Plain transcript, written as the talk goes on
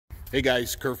Hey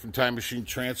guys, Kurt from Time Machine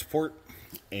Transport,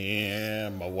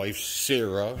 and my wife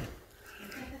Sarah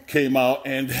came out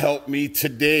and helped me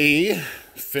today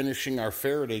finishing our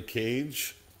Faraday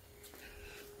cage.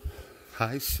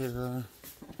 Hi Sarah.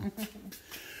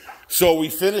 So we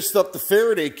finished up the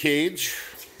Faraday cage.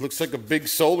 Looks like a big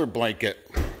solar blanket.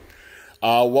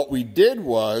 What we did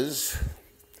was,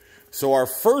 so our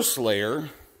first layer,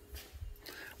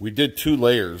 we did 2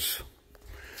 layers.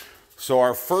 So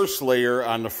our first layer,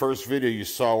 on the first video you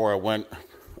saw where I went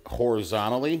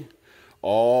horizontally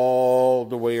all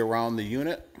the way around the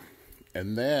unit.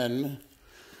 And then,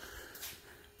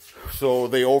 so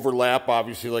they overlap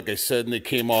obviously like I said, and they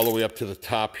came all the way up to the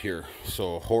top here.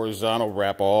 So horizontal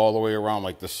wrap all the way around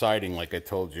like the siding like I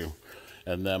told you.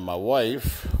 And then my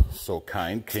wife, so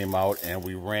kind, came out and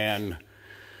we ran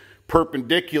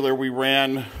perpendicular. We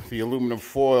ran the aluminum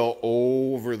foil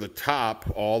over the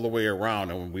top all the way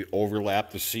around, and we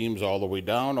overlapped the seams all the way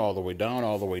down, all the way down,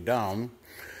 all the way down.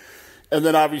 And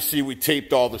then obviously we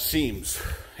taped all the seams.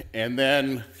 And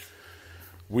then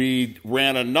we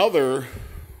ran another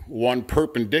one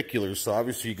perpendicular, so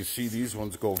obviously you can see these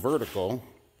ones go vertical,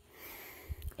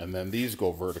 and then these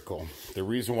go vertical. The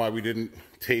reason why we didn't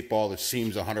tape all the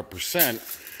seams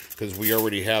 100% because we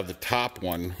already have the top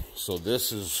one. So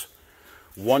this is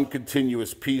one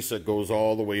continuous piece that goes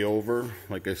all the way over,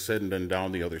 like I said, and then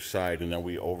down the other side, and then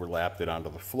we overlapped it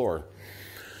onto the floor.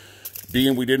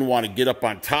 Being we didn't want to get up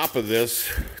on top of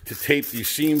this to tape these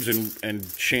seams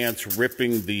and chance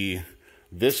ripping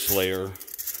this layer,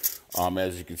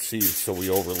 as you can see, so we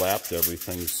overlapped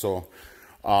everything. So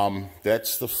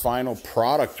that's the final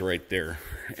product right there.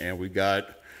 And we got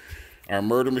our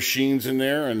murder machines in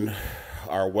there and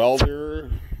our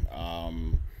welder,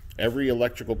 every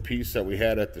electrical piece that we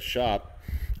had at the shop,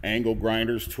 angle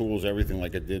grinders, tools, everything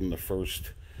like I did in the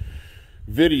first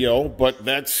video. But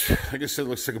that's, like I said,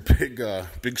 looks like a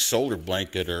big solar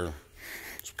blanket or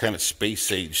some kind of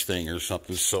space age thing or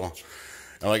something. So,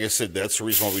 and like I said, that's the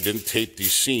reason why we didn't tape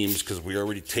these seams, because we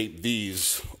already taped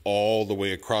these all the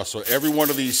way across. So every one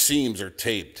of these seams are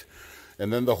taped.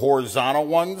 And then the horizontal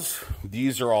ones,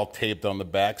 these are all taped on the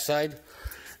backside.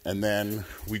 And then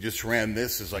we just ran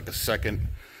this as like a second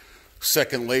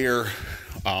layer.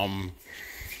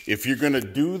 If you're gonna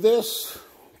do this,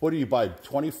 what do you buy?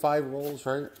 25 rolls,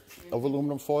 right, of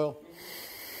aluminum foil?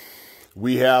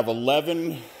 We have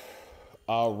 11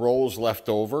 rolls left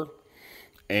over,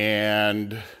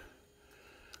 and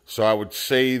so I would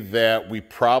say that we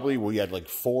had like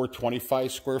 4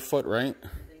 25 square foot, right? I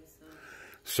think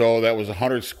so that was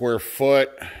 100 square foot.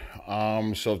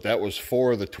 So if that was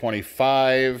 4 of the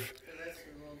 25.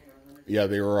 Yeah,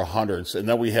 they were 100s. And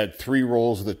then we had 3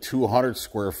 rolls of the 200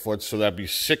 square foot, so that'd be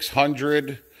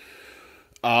 600.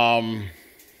 So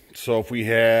if we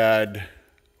had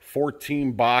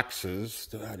 14 boxes,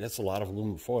 that's a lot of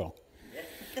aluminum foil.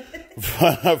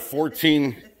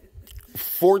 14.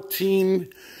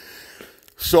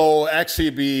 So actually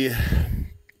it'd be,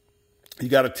 you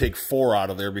got to take 4 out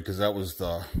of there because that was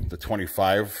the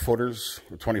 25 footers,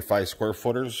 the 25 square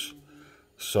footers.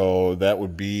 So that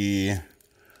would be,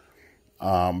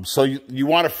 so you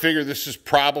want to figure this is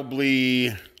probably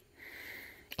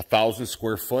 1,000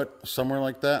 square foot, somewhere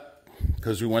like that,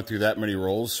 because we went through that many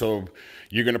rolls. So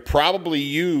you're going to probably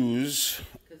use,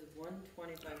 because one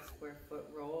 25 square foot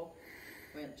roll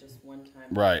went just one time.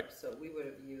 Right. So we would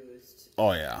have used.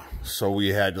 Oh yeah. So we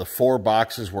had the 4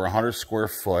 boxes were 100 square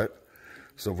foot.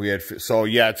 So if we had, so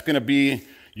yeah, it's going to be,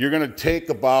 you're going to take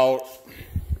about,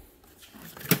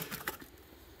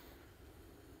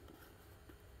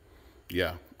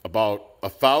 yeah, about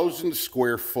 1,000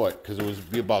 square foot, because it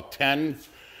would be about 10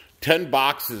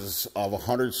 boxes of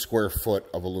 100 square foot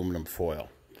of aluminum foil.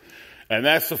 And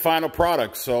that's the final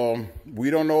product. So we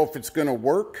don't know if it's going to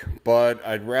work, but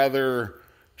I'd rather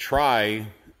try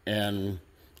and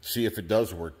see if it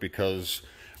does work, because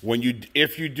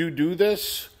if you do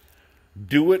this,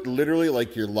 do it literally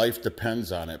like your life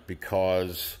depends on it,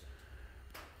 because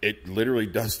it literally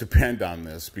does depend on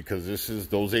this, because this is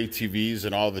those ATVs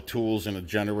and all the tools and the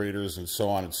generators and so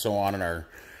on, and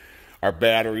our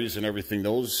batteries and everything.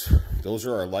 Those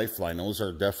are our lifeline. Those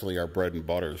are definitely our bread and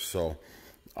butter. So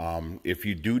if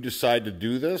you do decide to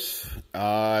do this,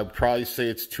 I'd probably say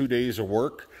it's 2 days of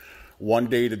work. 1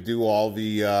 day to do all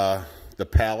the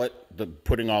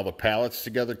putting all the pallets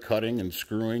together, cutting and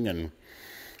screwing and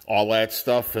all that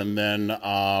stuff, and then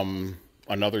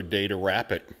another day to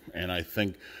wrap it. And I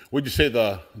think, would you say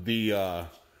the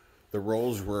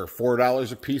rolls were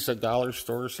 $4 a piece at dollar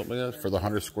store or something like that for the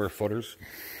 100 square footers?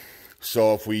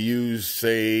 So if we use,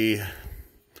 say,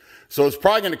 so it's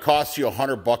probably going to cost you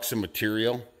 $100 in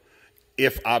material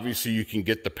if obviously you can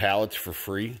get the pallets for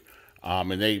free.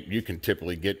 And you can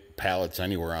typically get pallets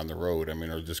anywhere on the road. I mean,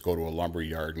 or just go to a lumber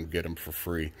yard and get them for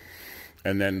free.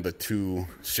 And then the two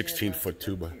 16-foot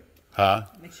 2x. Huh?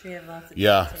 Make sure you have lots of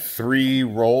Yeah, duct tape. 3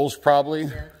 rolls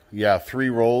probably. Yeah, 3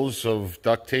 rolls of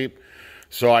duct tape.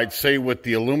 So I'd say with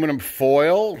the aluminum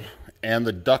foil and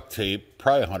the duct tape,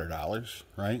 probably $100,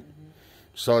 right?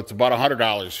 So it's about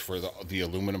 $100 for the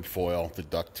aluminum foil, the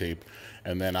duct tape,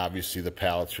 and then obviously the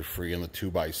pallets are free and the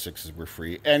 2x6s were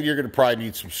free. And you're going to probably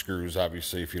need some screws,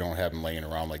 obviously, if you don't have them laying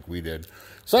around like we did.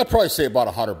 So I'd probably say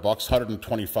about $100,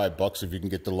 $125 if you can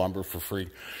get the lumber for free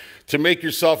to make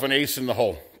yourself an ace in the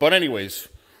hole. But anyways,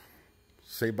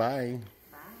 say bye.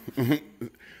 Bye.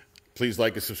 Please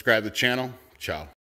like and subscribe to the channel. Ciao.